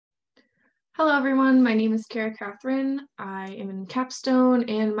Hello, everyone. My name is Kara Catherine. I am in Capstone,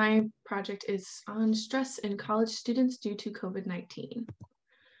 and my project is on stress in college students due to COVID-19.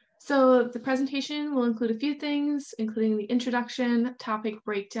 So the presentation will include a few things, including the introduction, topic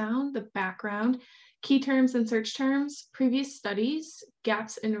breakdown, the background, key terms and search terms, previous studies,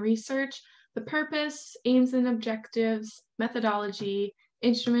 gaps in research, the purpose, aims and objectives, methodology,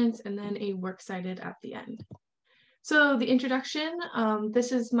 instruments, and then a works cited at the end. So the introduction,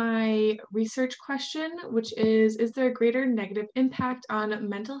 this is my research question, which is there a greater negative impact on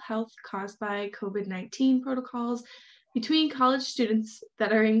mental health caused by COVID-19 protocols between college students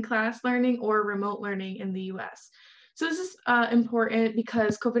that are in class learning or remote learning in the US? So this is important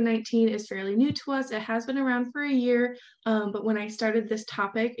because COVID-19 is fairly new to us. It has been around for a year, but when I started this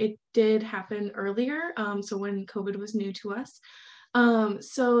topic, it did happen earlier, so when COVID was new to us.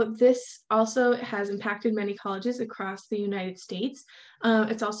 So this also has impacted many colleges across the United States.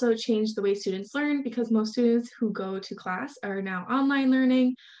 It's also changed the way students learn because most students who go to class are now online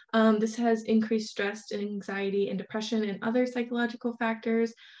learning. This has increased stress and anxiety and depression and other psychological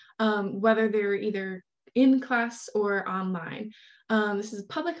factors, whether they're either in class or online. This is a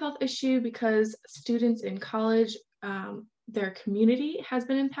public health issue because students in college, their community has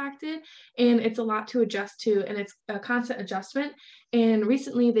been impacted, and it's a lot to adjust to, and it's a constant adjustment. And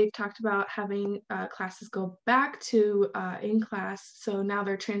recently they've talked about having classes go back to in class. So now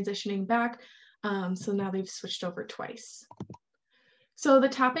they're transitioning back. So now they've switched over twice. So the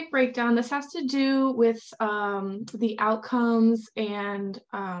topic breakdown, this has to do with the outcomes and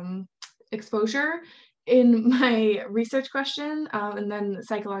exposure in my research question, and then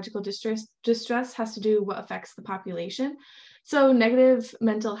psychological distress has to do what affects the population. So negative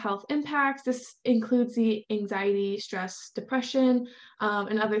mental health impacts, this includes the anxiety, stress, depression,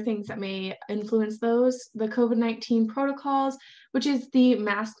 and other things that may influence those. The COVID-19 protocols, which is the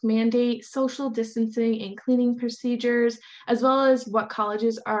mask mandate, social distancing and cleaning procedures, as well as what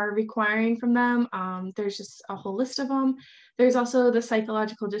colleges are requiring from them. There's just a whole list of them. There's also the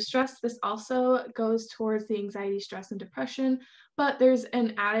psychological distress. This also goes towards the anxiety, stress, and depression, but there's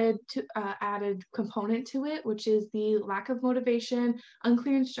an added component to it, which is the lack of motivation,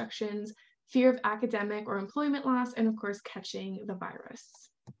 unclear instructions, fear of academic or employment loss, and of course, catching the virus.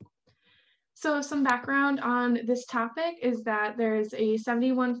 So some background on this topic is that there's a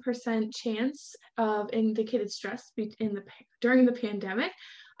 71% chance of indicated stress during the pandemic.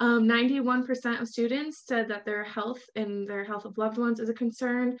 91% of students said that their health and their health of loved ones is a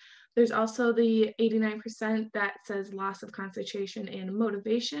concern. There's also the 89% that says loss of concentration and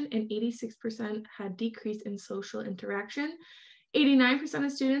motivation, and 86% had decrease in social interaction. 89%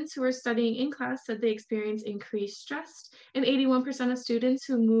 of students who are studying in class said they experienced increased stress, and 81% of students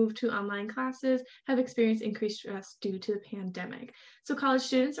who moved to online classes have experienced increased stress due to the pandemic. So college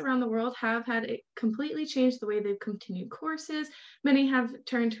students around the world have had it completely change the way they've continued courses. Many have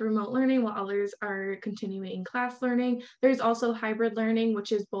turned to remote learning while others are continuing in class learning. There's also hybrid learning,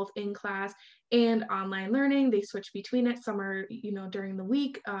 which is both in class and online learning. They switch between it. Some are, during the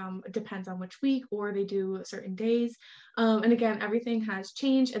week, it depends on which week, or they do certain days. And again, everything has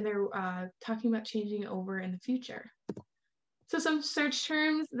changed, and they're talking about changing it over in the future. So some search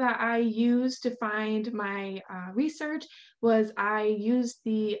terms that I used to find my research was I used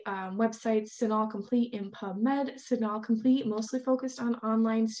the websites CINAHL Complete and PubMed. CINAHL Complete mostly focused on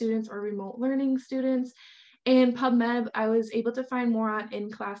online students or remote learning students. And PubMed, I was able to find more on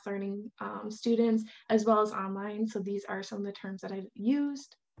in-class learning students as well as online. So these are some of the terms that I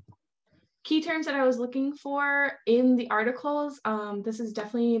used. Key terms that I was looking for in the articles,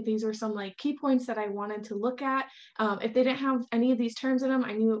 these were some like key points that I wanted to look at. If they didn't have any of these terms in them,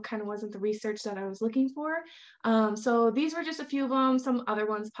 I knew it kind of wasn't the research that I was looking for. So these were just a few of them. Some other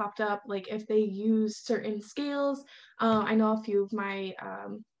ones popped up, like if they use certain scales. I know a few of my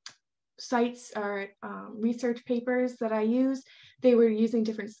sites or research papers that I used, they were using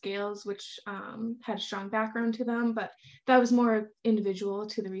different scales, which had a strong background to them, but that was more individual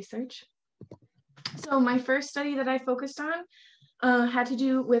to the research. So my first study that I focused on had to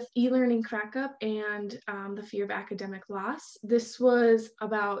do with e-learning crack-up and the fear of academic loss. This was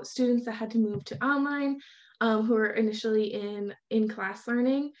about students that had to move to online who were initially in-class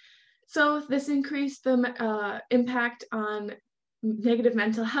learning. So this increased the impact on negative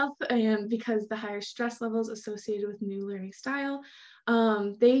mental health, and because the higher stress levels associated with new learning style.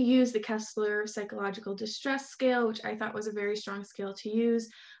 They used the Kessler psychological distress scale, which I thought was a very strong scale to use.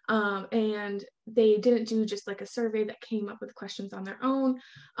 And they didn't do just like a survey that came up with questions on their own.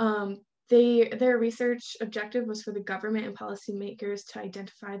 their research objective was for the government and policymakers to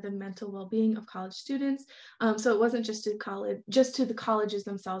identify the mental well-being of college students. So it wasn't just to the colleges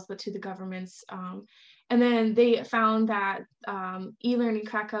themselves, but to the governments. And then they found that e-learning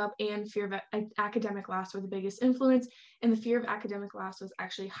crack-up and fear of academic loss were the biggest influence, and the fear of academic loss was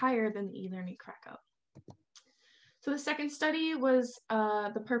actually higher than the e-learning crack-up. So the second study was,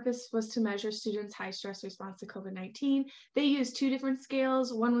 the purpose was to measure students' high stress response to COVID-19. They used 2 different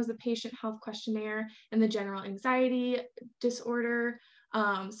scales. One was the patient health questionnaire and the general anxiety disorder.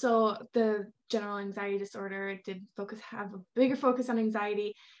 So the general anxiety disorder did have a bigger focus on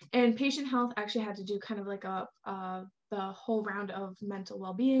anxiety, and patient health actually had to do kind of like the whole round of mental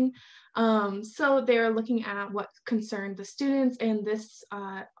well-being. So they're looking at what concerned the students, and this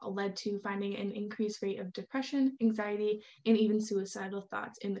led to finding an increased rate of depression, anxiety, and even suicidal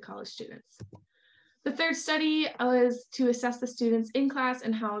thoughts in the college students. The third study was to assess the students in class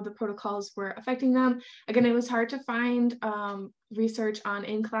and how the protocols were affecting them. Again, it was hard to find research on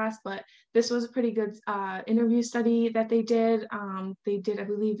in class, but this was a pretty good interview study that they did. They did, I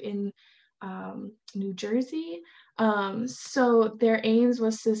believe, in New Jersey. So their aims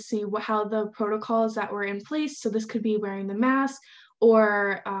was to see how the protocols that were in place, so this could be wearing the mask,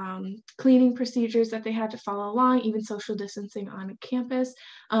 or cleaning procedures that they had to follow along, even social distancing on campus,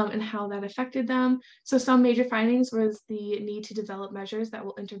 and how that affected them. So some major findings was the need to develop measures that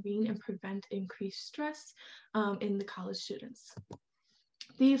will intervene and prevent increased stress in the college students.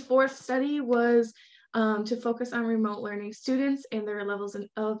 The fourth study was to focus on remote learning students and their levels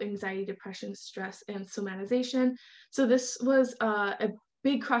of anxiety, depression, stress, and somatization. So this was a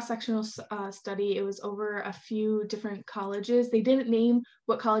big cross-sectional study. It was over a few different colleges. They didn't name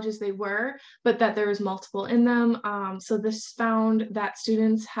what colleges they were, but that there was multiple in them. So this found that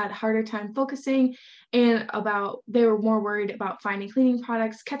students had a harder time focusing, and they were more worried about finding cleaning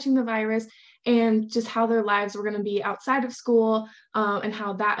products, catching the virus, and just how their lives were going to be outside of school, and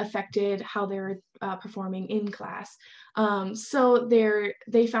how that affected how they were performing in class. So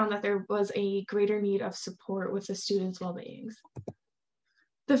they found that there was a greater need of support with the students' well-beings.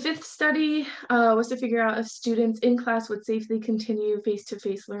 The fifth study was to figure out if students in class would safely continue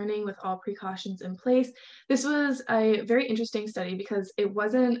face-to-face learning with all precautions in place. This was a very interesting study because it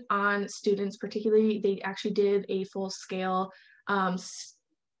wasn't on students particularly. They actually did a full-scale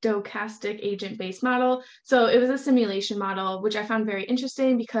stochastic agent-based model. So it was a simulation model, which I found very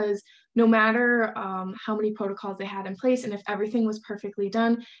interesting because no matter how many protocols they had in place, and if everything was perfectly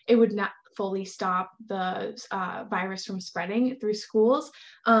done, it would not fully stop the virus from spreading through schools.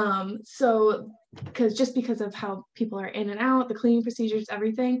 So because of how people are in and out, the cleaning procedures,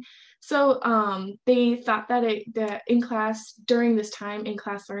 everything. So they thought that in class, during this time,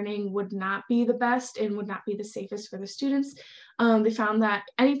 in-class learning would not be the best and would not be the safest for the students. They found that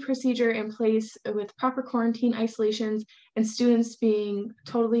any procedure in place with proper quarantine isolations and students being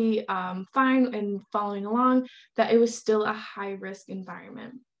totally fine and following along, that it was still a high-risk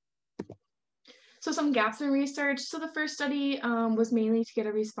environment. So some gaps in research. So the first study was mainly to get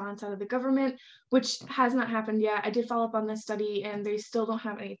a response out of the government, which has not happened yet. I did follow up on this study and they still don't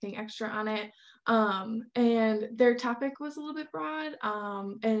have anything extra on it. And their topic was a little bit broad,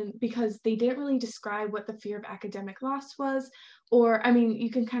 and because they didn't really describe what the fear of academic loss was, or, I mean, you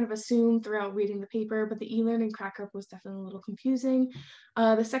can kind of assume throughout reading the paper, but the e-learning crack-up was definitely a little confusing.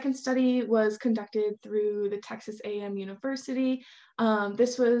 The second study was conducted through the Texas A&M University.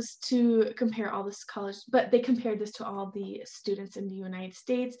 This was to compare all this college, but they compared this to all the students in the United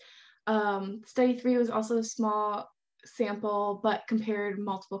States. Study 3 was also a small sample, but compared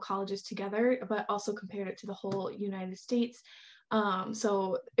multiple colleges together, but also compared it to the whole United States.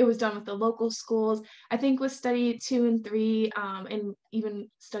 So it was done with the local schools. I think with study 2 and 3, and even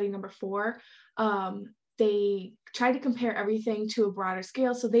study number 4, they tried to compare everything to a broader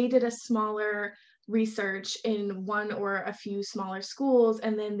scale. So they did a smaller research in one or a few smaller schools,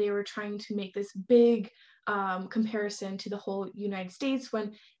 and then they were trying to make this big comparison to the whole United States,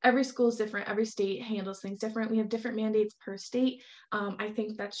 when every school is different, every state handles things different. We have different mandates per state. I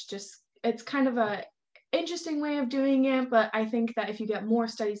think that's it's kind of a interesting way of doing it, but I think that if you get more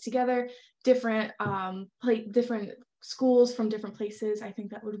studies together, different different schools from different places, I think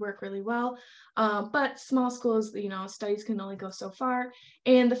that would work really well. But small schools, studies can only go so far.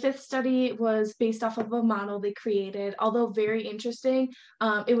 And the fifth study was based off of a model they created. Although very interesting,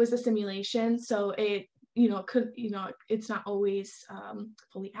 it was a simulation, so it's not always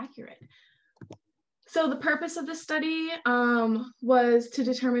fully accurate. So the purpose of the study was to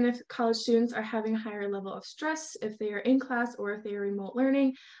determine if college students are having a higher level of stress, if they are in class or if they are remote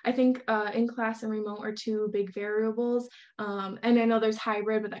learning. I think in class and remote are two big variables. And I know there's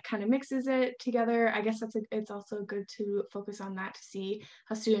hybrid, but that kind of mixes it together. I guess it's also good to focus on that to see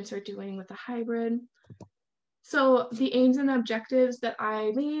how students are doing with the hybrid. So the aims and objectives that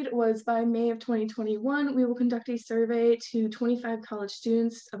I made was by May of 2021, we will conduct a survey to 25 college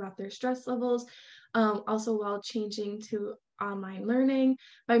students about their stress levels, also while changing to online learning.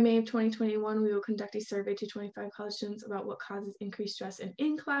 By May of 2021, we will conduct a survey to 25 college students about what causes increased stress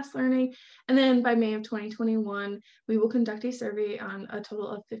in-class learning. And then by May of 2021, we will conduct a survey on a total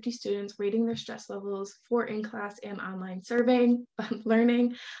of 50 students rating their stress levels for in-class and online surveying,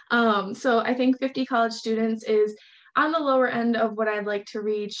 learning. So I think 50 college students is on the lower end of what I'd like to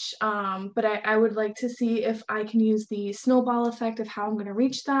reach, but I would like to see if I can use the snowball effect of how I'm going to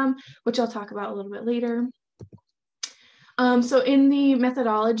reach them, which I'll talk about a little bit later. So in the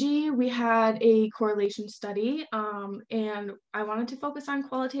methodology, we had a correlation study, and I wanted to focus on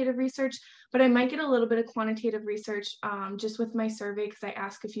qualitative research, but I might get a little bit of quantitative research just with my survey because I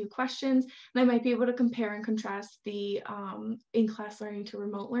ask a few questions, and I might be able to compare and contrast the in-class learning to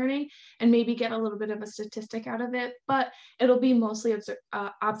remote learning and maybe get a little bit of a statistic out of it, but it'll be mostly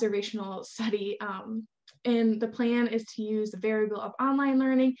observational study. And the plan is to use the variable of online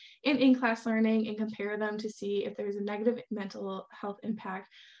learning and in-class learning and compare them to see if there's a negative mental health impact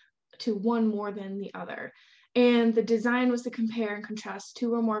to one more than the other. And the design was to compare and contrast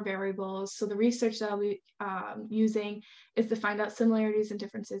two or more variables. So the research that I'll be using is to find out similarities and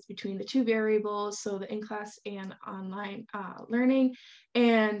differences between the two variables, so the in-class and online learning,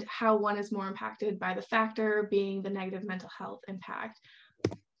 and how one is more impacted by the factor being the negative mental health impact.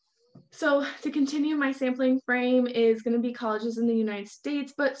 So to continue, my sampling frame is going to be colleges in the United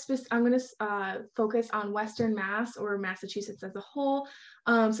States, but I'm going to focus on Western Mass or Massachusetts as a whole.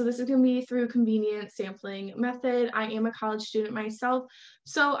 So this is going to be through convenient sampling method. I am a college student myself,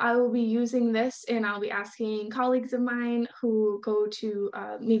 so I will be using this and I'll be asking colleagues of mine who go to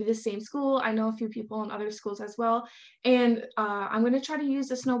maybe the same school. I know a few people in other schools as well. And I'm going to try to use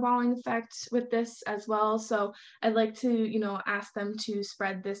the snowballing effect with this as well. So I'd like to, ask them to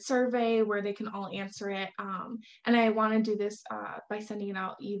spread this survey where they can all answer it. And I want to do this by sending it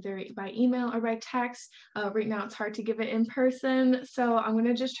out either by email or by text. Right now it's hard to give it in person. So I'm going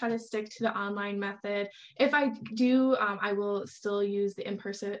to just try to stick to the online method. If I do, I will still use the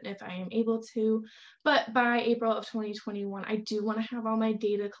in-person if I am able to. But by April of 2021, I do want to have all my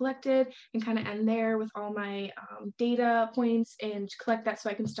data collected and kind of end there with all my data points and collect that so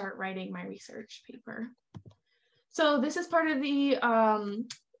I can start writing my research paper. So this is part of the,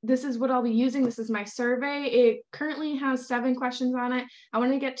 this is what I'll be using. This is my survey. It currently has 7 questions on it. I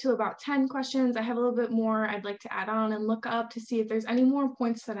want to get to about 10 questions. I have a little bit more I'd like to add on and look up to see if there's any more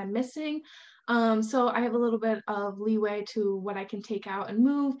points that I'm missing. So I have a little bit of leeway to what I can take out and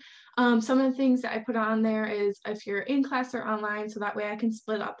move. Some of the things that I put on there is if you're in class or online, so that way I can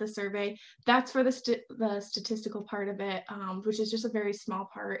split up the survey. That's for the statistical part of it, which is just a very small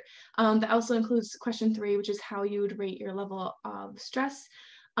part. That also includes question 3, which is how you would rate your level of stress.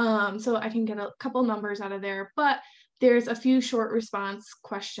 So I can get a couple numbers out of there, but there's a few short response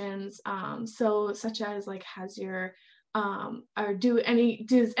questions. So such as like, has your or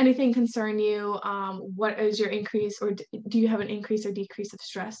does anything concern you? What is your increase, or do you have an increase or decrease of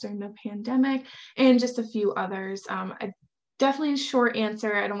stress during the pandemic? And just a few others. Definitely a short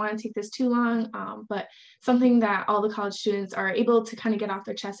answer. I don't want to take this too long, but something that all the college students are able to kind of get off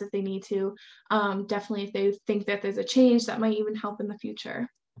their chest if they need to. Definitely if they think that there's a change that might even help in the future.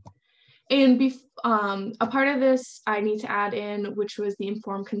 And a part of this I need to add in, which was the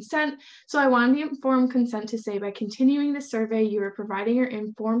informed consent. So I wanted the informed consent to say, by continuing the survey, you are providing your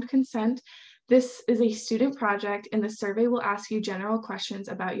informed consent. This is a student project, and the survey will ask you general questions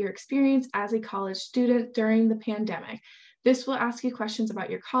about your experience as a college student during the pandemic. This will ask you questions about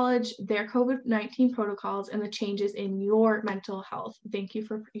your college, their COVID-19 protocols, and the changes in your mental health. Thank you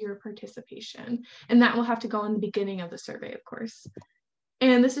for your participation. And that will have to go in the beginning of the survey, of course.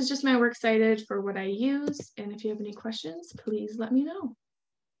 And this is just my works cited for what I use. And if you have any questions, please let me know.